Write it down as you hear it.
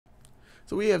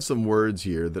So we have some words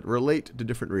here that relate to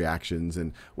different reactions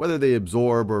and whether they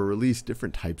absorb or release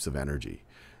different types of energy.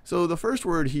 So the first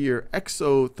word here,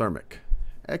 exothermic.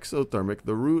 Exothermic,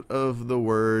 the root of the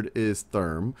word is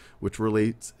therm, which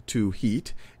relates to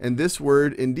heat. And this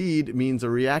word indeed means a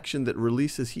reaction that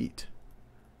releases heat.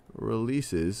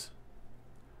 Releases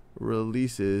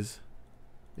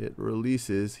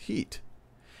heat.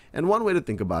 And one way to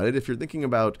think about it, if you're thinking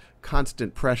about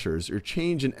constant pressures or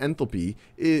change in enthalpy,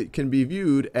 it can be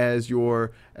viewed as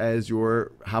your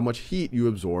how much heat you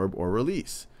absorb or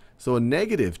release. So a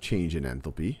negative change in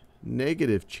enthalpy means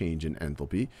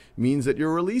that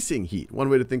you're releasing heat. One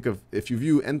way to think of, if you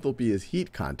view enthalpy as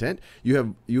heat content,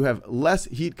 you have less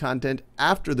heat content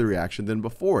after the reaction than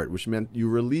before it, which meant you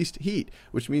released heat,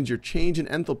 which means your change in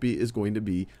enthalpy is going to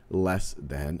be less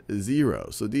than 0.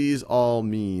 So these all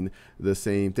mean the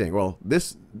same thing. Well,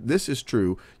 this is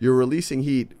true. You're releasing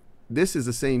heat. This is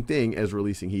the same thing as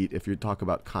releasing heat if you talk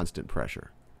about constant pressure.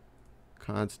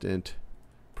 Constant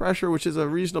pressure, which is a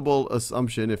reasonable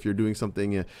assumption if you're doing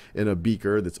something in a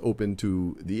beaker that's open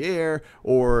to the air,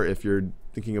 or if you're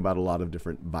thinking about a lot of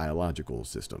different biological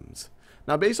systems.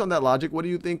 Now, based on that logic, what do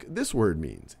you think this word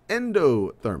means?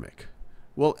 Endothermic.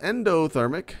 Well,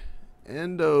 endothermic,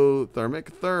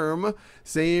 therm,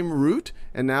 same root,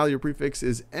 and now your prefix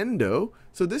is endo.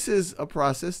 So this is a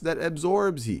process that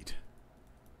absorbs heat.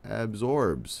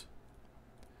 Absorbs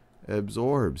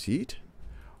heat.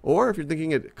 Or if you're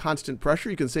thinking at constant pressure,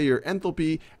 you can say your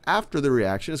enthalpy after the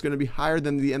reaction is going to be higher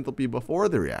than the enthalpy before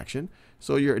the reaction.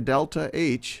 So your delta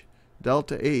H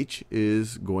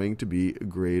is going to be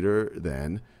greater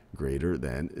than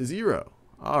 0.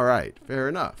 All right, fair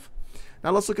enough. Now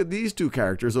let's look at these two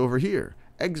characters over here,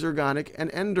 exergonic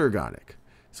and endergonic.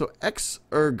 So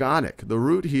exergonic, the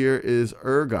root here is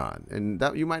ergon, and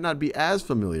that you might not be as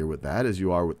familiar with that as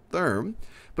you are with therm,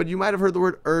 but you might have heard the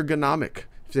word ergonomic.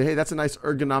 Say, hey, that's a nice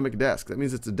ergonomic desk. That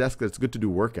means it's a desk that's good to do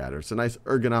work at, or it's a nice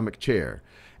ergonomic chair.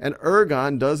 And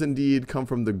ergon does indeed come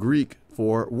from the Greek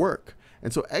for work.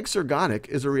 And so exergonic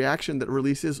is a reaction that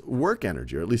releases work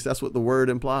energy, or at least that's what the word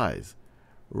implies.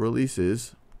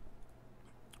 Releases,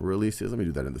 let me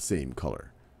do that in the same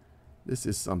color. This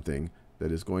is something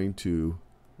that is going to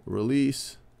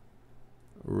release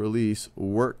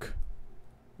work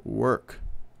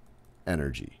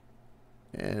energy.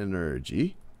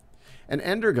 And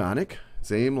endergonic,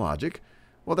 same logic.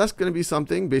 Well, that's going to be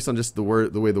something based on just the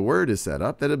way the word is set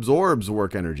up that absorbs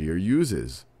work energy or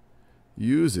uses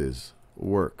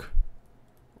work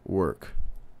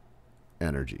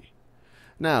energy.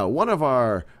 Now, one of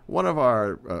our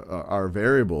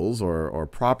variables or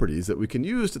properties that we can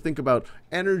use to think about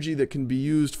energy that can be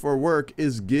used for work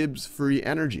is Gibbs free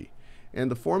energy.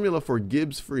 And the formula for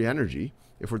Gibbs free energy,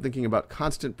 if we're thinking about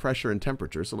constant pressure and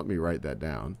temperature, so let me write that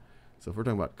down. So if we're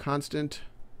talking about constant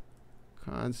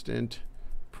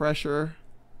pressure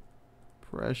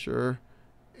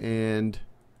and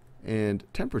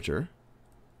temperature,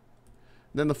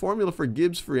 then the formula for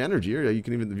Gibbs free energy, or you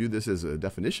can even view this as a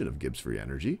definition of Gibbs free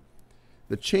energy,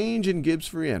 the change in Gibbs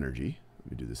free energy,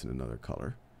 let me do this in another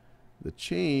color, the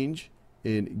change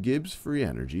in Gibbs free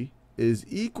energy is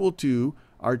equal to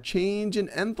our change in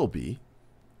enthalpy,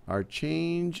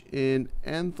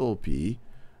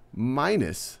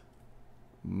 minus,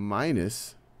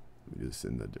 let me do this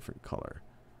in a different color,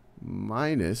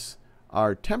 minus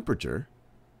our temperature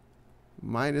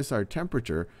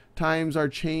times our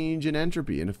change in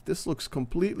entropy. And if this looks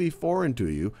completely foreign to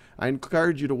you, I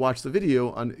encourage you to watch the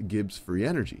video on Gibbs free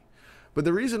energy. But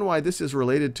the reason why this is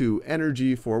related to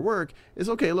energy for work is,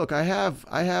 okay, look, I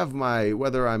have my,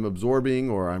 whether I'm absorbing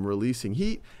or I'm releasing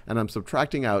heat, and I'm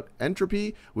subtracting out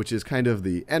entropy, which is kind of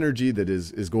the energy that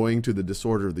is going to the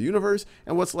disorder of the universe,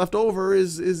 and what's left over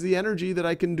is the energy that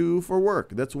I can do for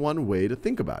work. That's one way to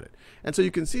think about it. And so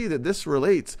you can see that this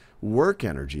relates work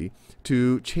energy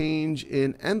to change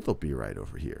in enthalpy right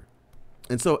over here.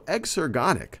 And so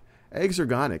exergonic,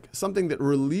 something that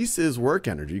releases work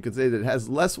energy, you could say that it has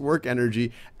less work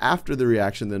energy after the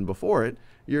reaction than before it,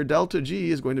 your delta G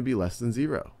is going to be less than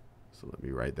 0. So let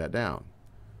me write that down.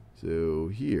 So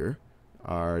here,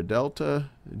 our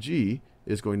delta G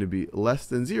is going to be less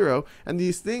than 0. And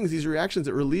these reactions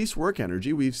that release work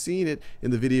energy, we've seen it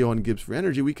in the video on Gibbs free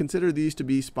energy, we consider these to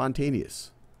be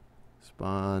spontaneous.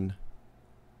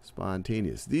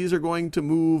 Spontaneous. These are going to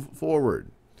move forward.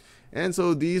 And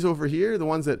so these over here, the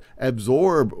ones that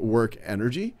absorb work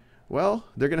energy, well,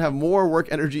 they're going to have more work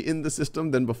energy in the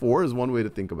system than before is one way to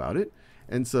think about it.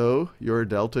 And so your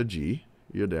delta G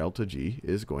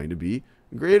is going to be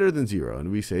greater than 0.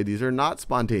 And we say these are not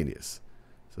spontaneous.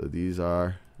 So these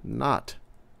are not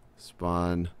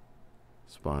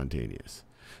spontaneous.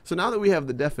 So now that we have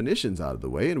the definitions out of the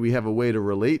way and we have a way to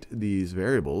relate these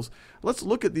variables, let's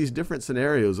look at these different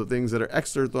scenarios of things that are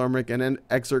exothermic and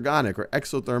exergonic, or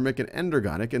exothermic and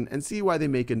endergonic, and see why they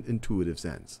make an intuitive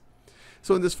sense.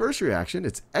 So in this first reaction,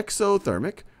 it's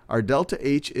exothermic. Our delta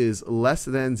H is less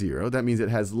than 0. That means it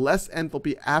has less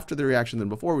enthalpy after the reaction than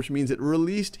before, which means it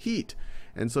released heat.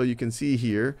 And so you can see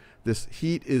here, this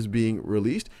heat is being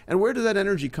released. And where does that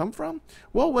energy come from?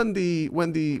 Well, when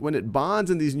it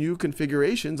bonds in these new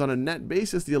configurations on a net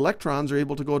basis, the electrons are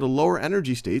able to go to lower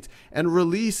energy states and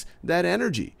release that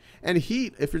energy. And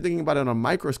heat, if you're thinking about it on a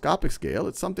microscopic scale,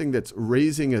 it's something that's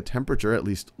raising a temperature, at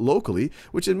least locally,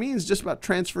 which it means just about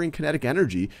transferring kinetic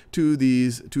energy to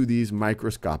these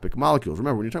microscopic molecules.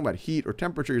 Remember, when you're talking about heat or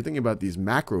temperature, you're thinking about these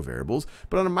macro variables.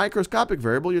 But on a microscopic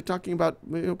variable, you're talking about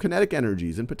kinetic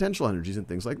energies and potential energies and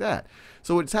things like that.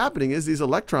 So what's happening is these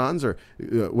electrons are,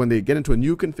 when they get into a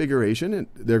new configuration,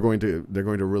 they're going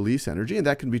to release energy, and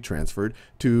that can be transferred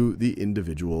to the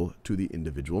individual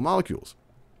molecules.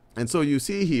 And so you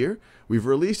see here, we've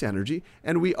released energy,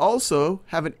 and we also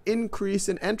have an increase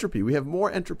in entropy. We have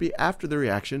more entropy after the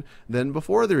reaction than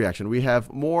before the reaction. We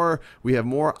have more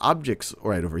objects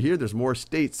right over here. There's more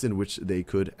states in which they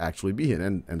could actually be in,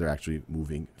 and they're actually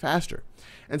moving faster.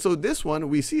 And so this one,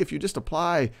 we see if you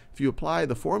apply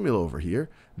the formula over here,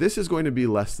 this is going to be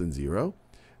less than 0.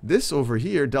 This over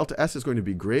here, delta S is going to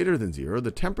be greater than 0.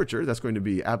 The temperature, that's going to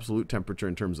be absolute temperature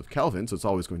in terms of Kelvin, so it's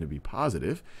always going to be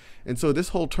positive. And so this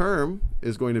whole term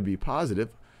is going to be positive.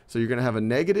 So you're going to have a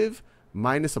negative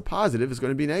minus a positive is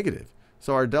going to be negative.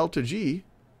 So our delta G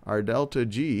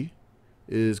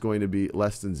is going to be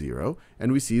less than 0.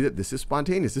 And we see that this is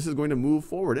spontaneous. This is going to move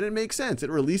forward. And it makes sense. It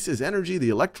releases energy. The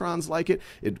electrons like it.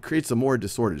 It creates a more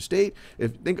disordered state.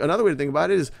 Another way to think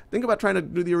about it is think about trying to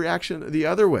do the reaction the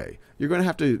other way. You're going to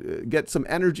have to get some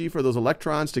energy for those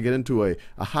electrons to get into a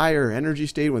higher energy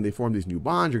state when they form these new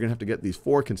bonds. You're going to have to get these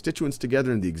 4 constituents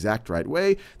together in the exact right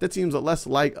way. That seems a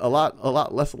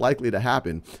lot less likely to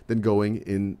happen than going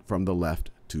in from the left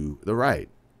to the right.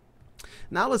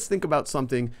 Now let's think about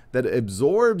something that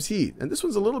absorbs heat. And this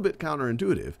one's a little bit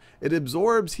counterintuitive. It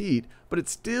absorbs heat, but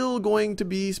it's still going to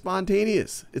be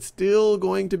spontaneous. It's still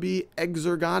going to be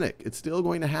exergonic. It's still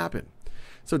going to happen.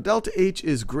 So delta H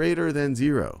is greater than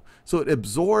 0. So it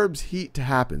absorbs heat to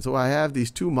happen. So I have these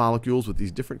two molecules with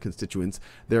these different constituents.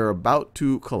 They're about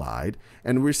to collide.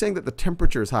 And we're saying that the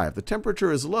temperature is high. If the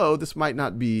temperature is low, this might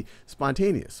not be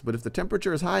spontaneous. But if the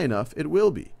temperature is high enough, it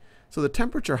will be. So the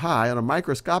temperature high on a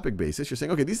microscopic basis, you're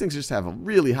saying, okay, these things just have a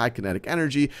really high kinetic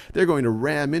energy. They're going to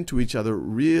ram into each other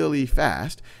really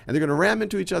fast. And they're going to ram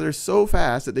into each other so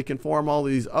fast that they can form all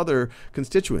these other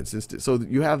constituents. So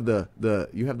you have the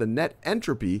net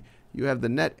entropy. The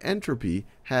net entropy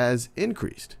has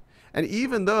increased. And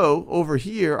even though over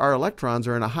here our electrons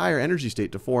are in a higher energy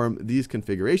state to form these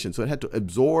configurations, so it had to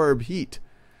absorb heat.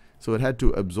 So it had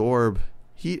to absorb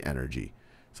heat energy.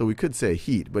 So we could say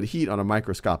heat, but heat on a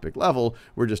microscopic level,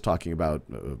 we're just talking about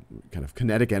kind of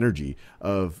kinetic energy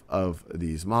of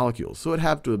these molecules. So it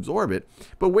had to absorb it.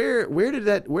 But where did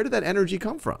that energy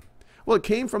come from? Well, it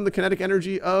came from the kinetic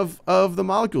energy of the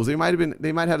molecules. They might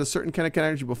have had a certain kinetic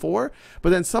energy before, but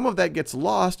then some of that gets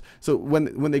lost. So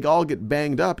when they all get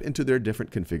banged up into their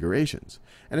different configurations.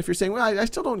 And if you're saying, well, I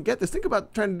still don't get this, think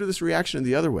about trying to do this reaction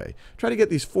the other way. Try to get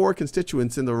these 4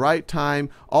 constituents in the right time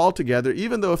all together,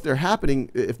 even though if they're happening,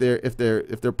 if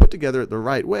they're put together the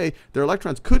right way, their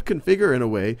electrons could configure in a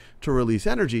way to release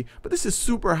energy. But this is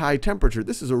super high temperature.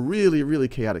 This is a really, really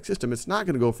chaotic system. It's not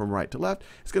going to go from right to left.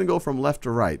 It's going to go from left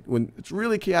to right. When it's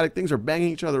really chaotic, things are banging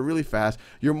each other really fast,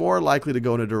 you're more likely to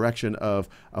go in a direction of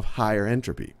higher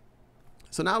entropy.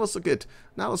 So now let's look at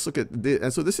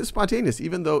and so this is spontaneous,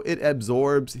 even though it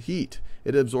absorbs heat.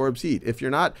 It absorbs heat. If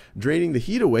you're not draining the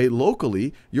heat away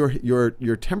locally,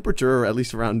 your temperature, or at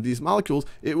least around these molecules,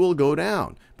 it will go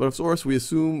down. But of course, we're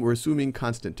assuming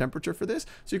constant temperature for this.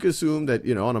 So you can assume that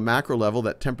on a macro level,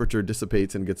 that temperature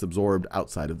dissipates and gets absorbed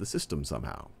outside of the system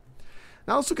somehow.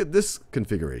 Now let's look at this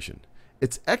configuration.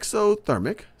 It's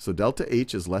exothermic, so delta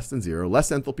H is less than 0,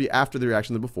 less enthalpy after the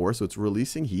reaction than before, so it's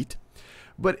releasing heat.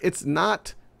 But it's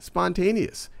not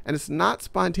spontaneous. And it's not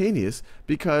spontaneous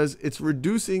because it's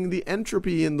reducing the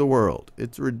entropy in the world.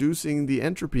 It's reducing the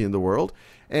entropy in the world.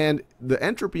 And the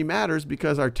entropy matters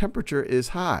because our temperature is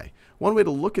high. One way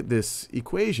to look at this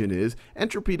equation is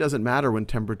entropy doesn't matter when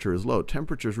temperature is low.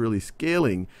 Temperature is really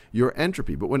scaling your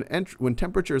entropy. But when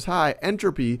temperature is high,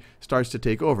 entropy starts to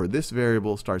take over. This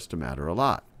variable starts to matter a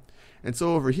lot. And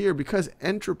so over here, because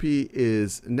entropy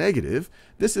is negative,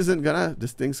 this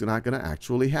thing's not gonna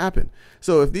actually happen.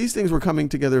 So if these things were coming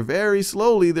together very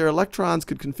slowly, their electrons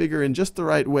could configure in just the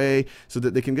right way so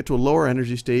that they can get to a lower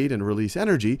energy state and release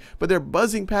energy, but they're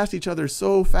buzzing past each other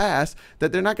so fast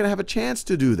that they're not gonna have a chance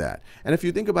to do that. And if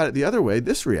you think about it the other way,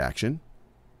 this reaction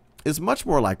is much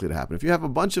more likely to happen. If you have a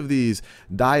bunch of these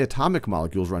diatomic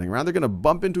molecules running around, they're going to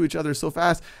bump into each other so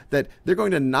fast that they're going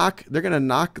to knock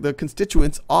the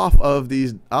constituents off of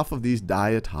these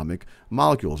diatomic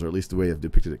molecules, or at least the way I've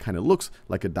depicted it kind of looks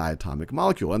like a diatomic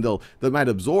molecule. And they might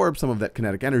absorb some of that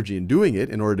kinetic energy in doing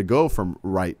it in order to go from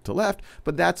right to left,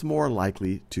 but that's more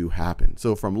likely to happen.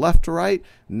 So from left to right,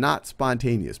 not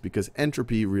spontaneous, because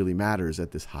entropy really matters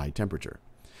at this high temperature.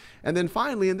 And then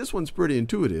finally, and this one's pretty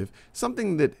intuitive,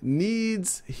 something that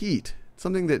needs heat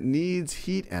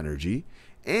energy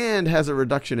and has a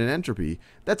reduction in entropy,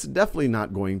 that's definitely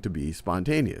not going to be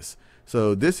spontaneous.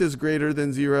 So this is greater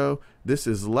than 0, this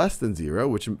is less than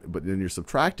 0, but then you're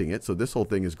subtracting it, so this whole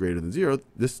thing is greater than 0.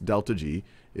 This delta G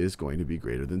is going to be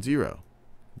greater than 0.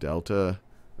 Delta,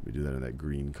 let me do that in that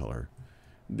green color.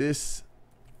 This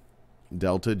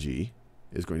delta G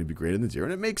is going to be greater than 0.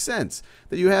 And it makes sense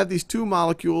that you have these two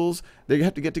molecules. They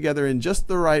have to get together in just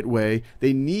the right way.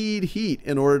 They need heat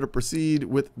in order to proceed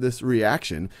with this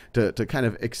reaction to kind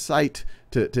of excite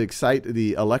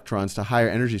the electrons to higher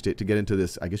energy state to get into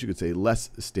this, I guess you could say,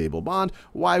 less stable bond.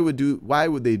 Why would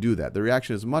they do that? The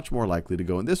reaction is much more likely to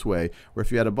go in this way, where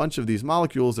if you had a bunch of these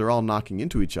molecules, they're all knocking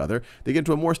into each other. They get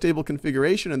into a more stable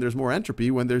configuration, and there's more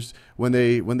entropy when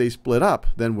they split up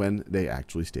than when they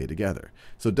actually stay together.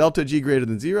 So delta G greater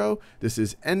than 0. This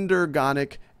is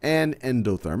endergonic and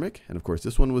endothermic. And of course,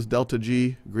 this one was delta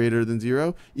G greater than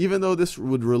 0. Even though this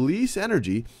would release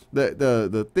energy,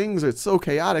 the things are so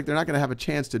chaotic, they're not going to have a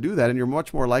chance to do that, and you're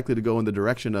much more likely to go in the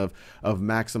direction of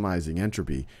maximizing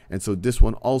entropy. And so this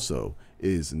one also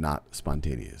is not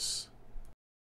spontaneous.